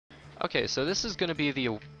Okay, so this is going to be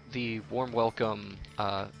the warm welcome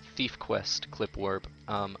thief quest Clipwarp.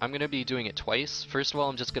 I'm going to be doing it twice. First of all,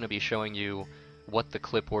 I'm just going to be showing you what the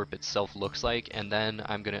Clipwarp itself looks like, and then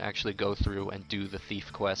I'm going to actually go through and do the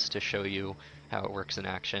thief quest to show you how it works in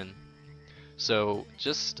action. So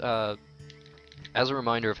just as a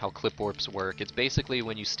reminder of how Clipwarps work, it's basically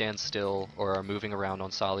when you stand still or are moving around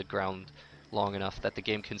on solid ground long enough that the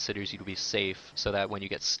game considers you to be safe, so that when you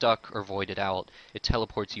get stuck or voided out, it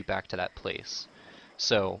teleports you back to that place.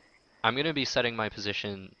 So I'm going to be setting my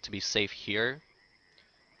position to be safe here,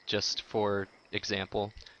 just for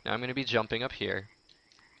example. Now I'm going to be jumping up here,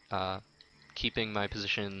 keeping my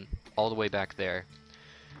position all the way back there.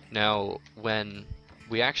 Now when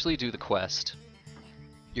we actually do the quest,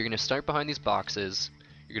 you're going to start behind these boxes,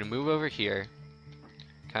 you're going to move over here,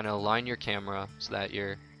 kind of align your camera so that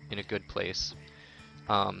you're in a good place.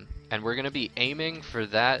 And we're going to be aiming for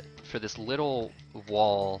this little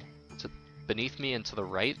wall beneath me and to the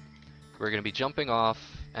right. We're going to be jumping off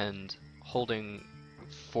and holding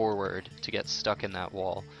forward to get stuck in that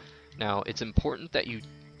wall. Now, it's important that you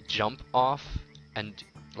jump off and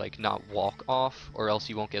like not walk off, or else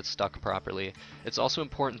you won't get stuck properly. It's also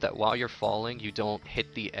important that while you're falling, you don't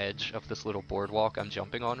hit the edge of this little boardwalk I'm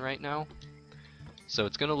jumping on right now. So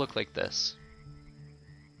it's going to look like this.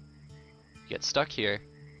 Get stuck here,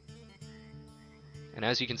 and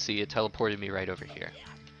as you can see, it teleported me right over here.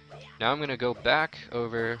 Now I'm going to go back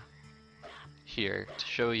over here to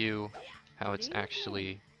show you how it's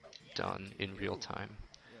actually done in real time.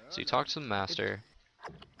 So you talk to the master,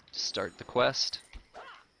 start the quest.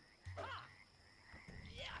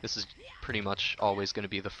 This is pretty much always going to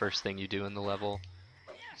be the first thing you do in the level.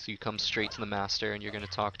 So you come straight to the master and you're going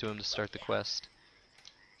to talk to him to start the quest.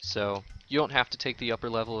 So you don't have to take the upper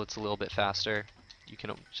level, it's a little bit faster. You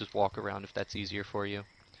can just walk around if that's easier for you.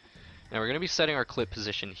 Now we're going to be setting our clip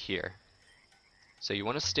position here. So you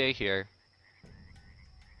want to stay here,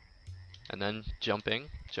 and then jumping,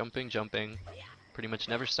 jumping, jumping. Pretty much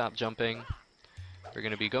never stop jumping. We're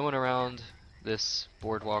going to be going around this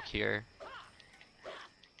boardwalk here,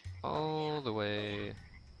 all the way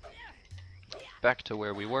back to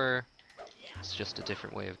where we were. It's just a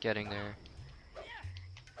different way of getting there.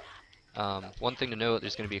 One thing to note,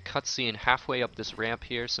 there's going to be a cutscene halfway up this ramp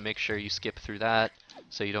here, so make sure you skip through that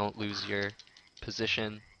so you don't lose your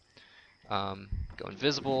position. Go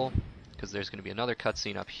invisible, because there's going to be another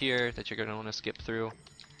cutscene up here that you're going to want to skip through.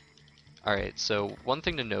 Alright, so one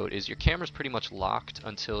thing to note is your camera's pretty much locked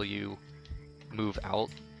until you move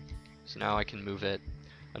out. So now I can move it.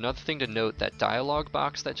 Another thing to note, that dialogue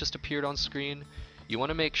box that just appeared on screen, you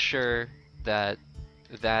want to make sure that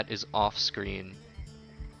that is off screen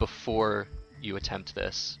before you attempt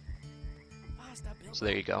this. So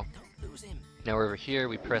there you go. Now we're over here,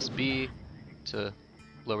 we press B to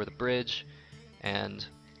lower the bridge, and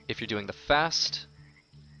if you're doing the fast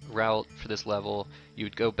route for this level, you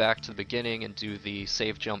would go back to the beginning and do the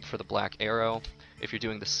save jump for the black arrow. If you're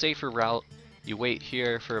doing the safer route, you wait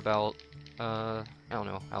here for about, I don't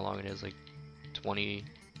know how long it is, like 20,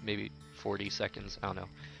 maybe 40 seconds, I don't know.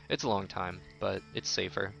 It's a long time, but it's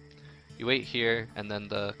safer. You wait here, and then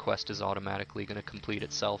the quest is automatically going to complete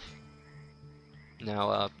itself.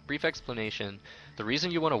 Now, brief explanation. The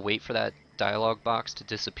reason you want to wait for that dialog box to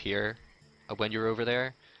disappear when you're over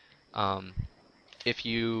there, if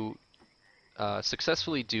you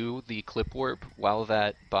successfully do the clip warp while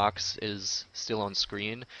that box is still on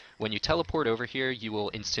screen, when you teleport over here, you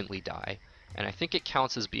will instantly die. And I think it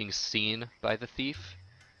counts as being seen by the thief.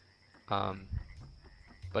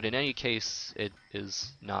 But in any case, it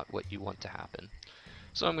is not what you want to happen.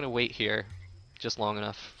 So I'm going to wait here just long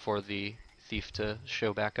enough for the thief to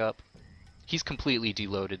show back up. He's completely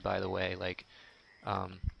deloaded, by the way, like,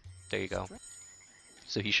 there you go.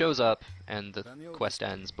 So he shows up and the quest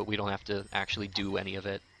ends, but we don't have to actually do any of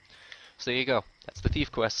it. So there you go. That's the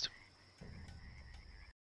thief quest.